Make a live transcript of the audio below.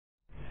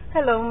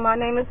Hello, my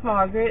name is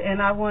Margaret,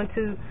 and I want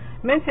to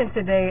mention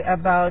today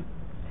about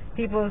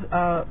people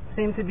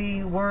seem to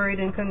be worried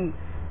and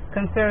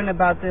concerned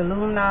about the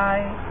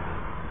Illuminati,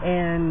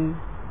 and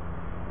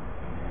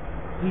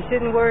you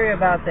shouldn't worry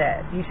about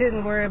that. You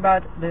shouldn't worry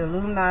about the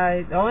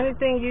Illuminati. The only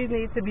thing you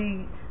need to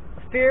be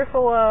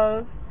fearful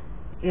of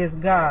is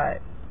God.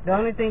 The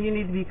only thing you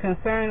need to be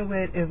concerned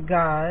with is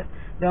God.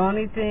 The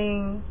only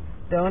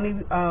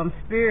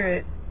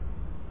spirit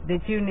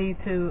that you need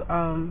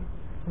to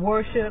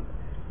worship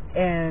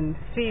and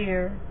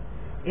fear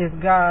is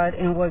God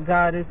and what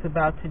God is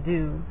about to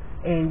do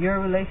and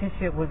your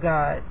relationship with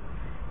God.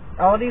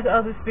 All these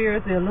other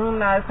spirits, the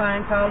Illuminati,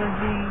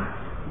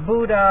 Scientology,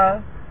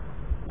 Buddha,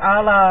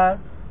 Allah,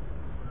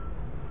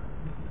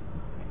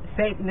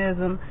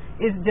 Satanism,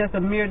 is just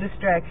a mere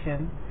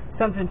distraction,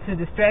 something to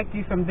distract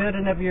you from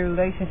building up your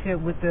relationship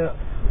with the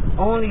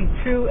only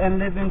true and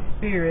living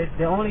spirit,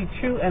 the only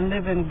true and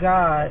living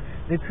God,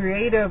 the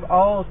creator of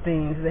all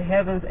things, the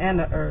heavens and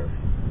the earth.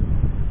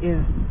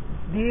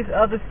 These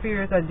other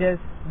spirits are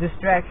just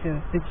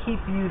distractions to keep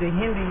you, to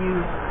hinder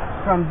you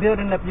from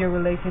building up your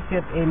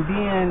relationship and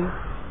being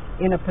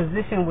in a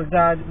position with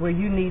God where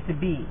you need to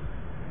be.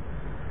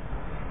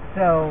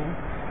 So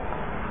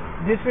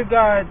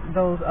disregard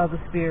those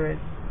other spirits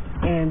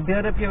and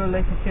build up your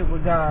relationship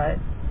with God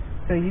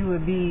so you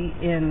would be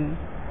in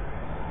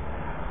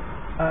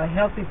a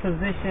healthy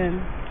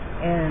position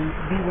and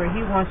be where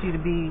He wants you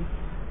to be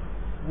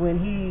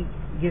when He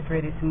gets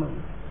ready to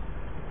move.